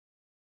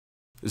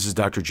This is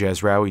Dr.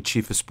 Jazrawi,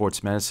 Chief of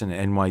Sports Medicine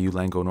at NYU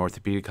Langone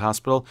Orthopedic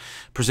Hospital,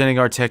 presenting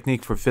our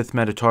technique for fifth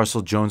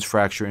metatarsal Jones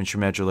fracture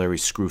intramedullary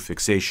screw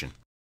fixation.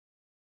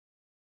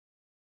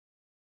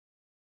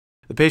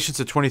 The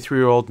patient's a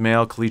 23-year-old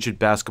male collegiate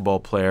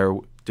basketball player,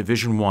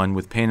 Division I,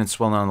 with pain and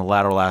swelling on the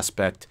lateral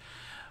aspect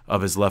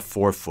of his left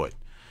forefoot.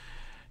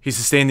 He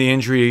sustained the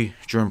injury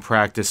during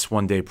practice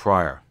one day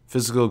prior.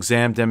 Physical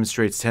exam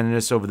demonstrates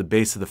tenderness over the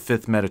base of the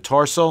fifth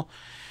metatarsal.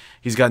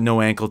 He's got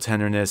no ankle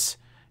tenderness,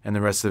 and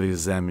the rest of the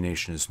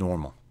examination is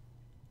normal.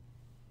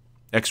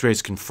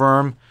 X-rays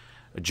confirm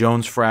a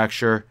Jones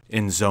fracture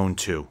in zone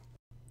 2.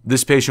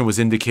 This patient was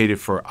indicated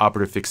for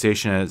operative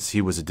fixation as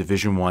he was a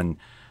Division I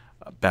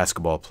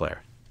basketball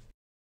player.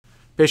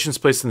 Patient's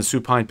placed in the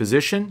supine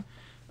position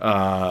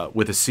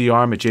with a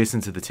C-arm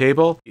adjacent to the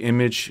table.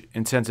 Image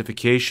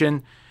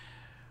intensification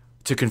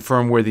to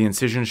confirm where the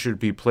incision should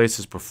be placed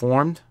is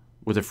performed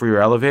with a freer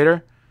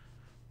elevator.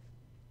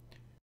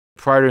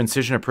 Prior to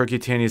incision, a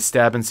percutaneous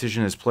stab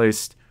incision is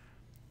placed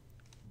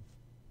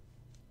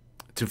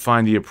to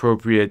find the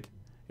appropriate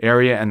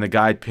area, and the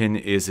guide pin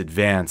is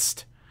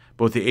advanced.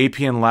 Both the AP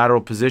and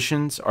lateral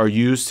positions are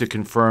used to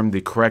confirm the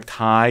correct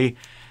high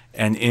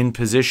and in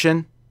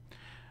position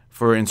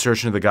for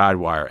insertion of the guide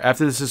wire.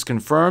 After this is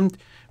confirmed,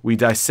 we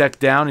dissect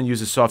down and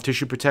use a soft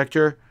tissue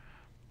protector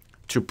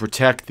to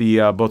protect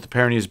both the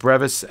peroneus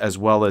brevis as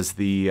well as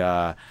the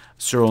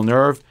sural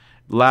nerve.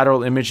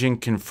 Lateral imaging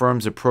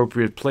confirms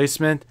appropriate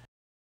placement,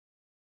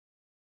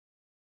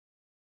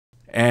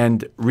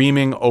 and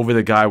reaming over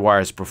the guide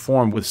wire is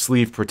performed with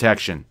sleeve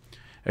protection.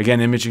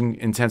 Again, imaging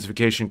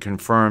intensification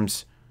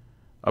confirms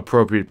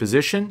appropriate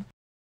position.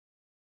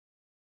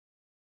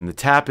 And the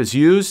tap is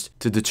used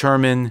to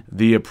determine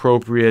the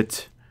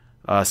appropriate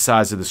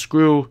size of the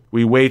screw.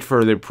 We wait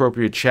for the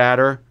appropriate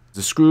chatter.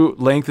 The screw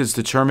length is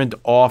determined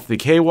off the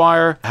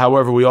K-wire.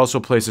 However, we also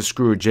place a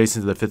screw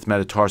adjacent to the fifth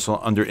metatarsal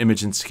under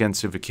image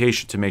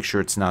intensification to make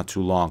sure it's not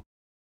too long.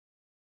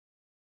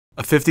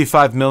 A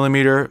 55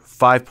 millimeter,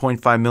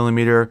 5.5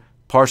 millimeter,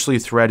 partially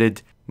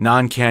threaded,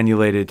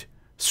 non-cannulated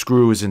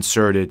screw is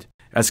inserted,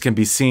 as can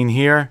be seen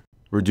here,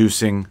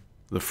 reducing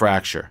the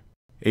fracture.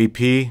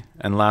 AP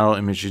and lateral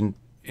image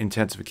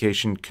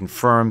intensification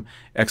confirm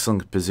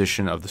excellent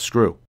position of the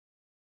screw.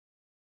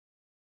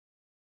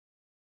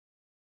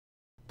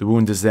 The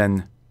wound is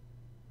then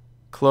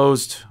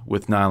closed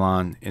with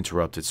nylon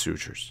interrupted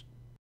sutures.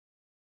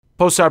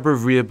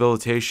 Postoperative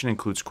rehabilitation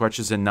includes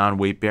crutches and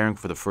non-weight bearing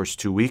for the first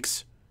 2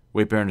 weeks.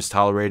 Weight bearing is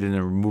tolerated in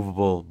a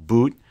removable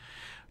boot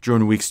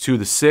during weeks 2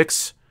 to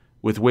 6,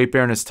 with weight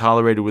bearing is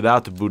tolerated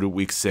without the boot at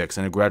week 6,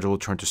 and a gradual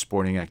return to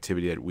sporting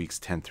activity at weeks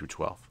 10 through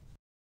 12.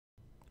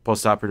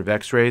 Postoperative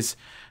x-rays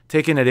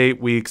taken at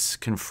 8 weeks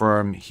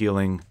confirm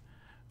healing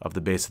of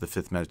the base of the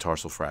fifth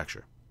metatarsal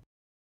fracture.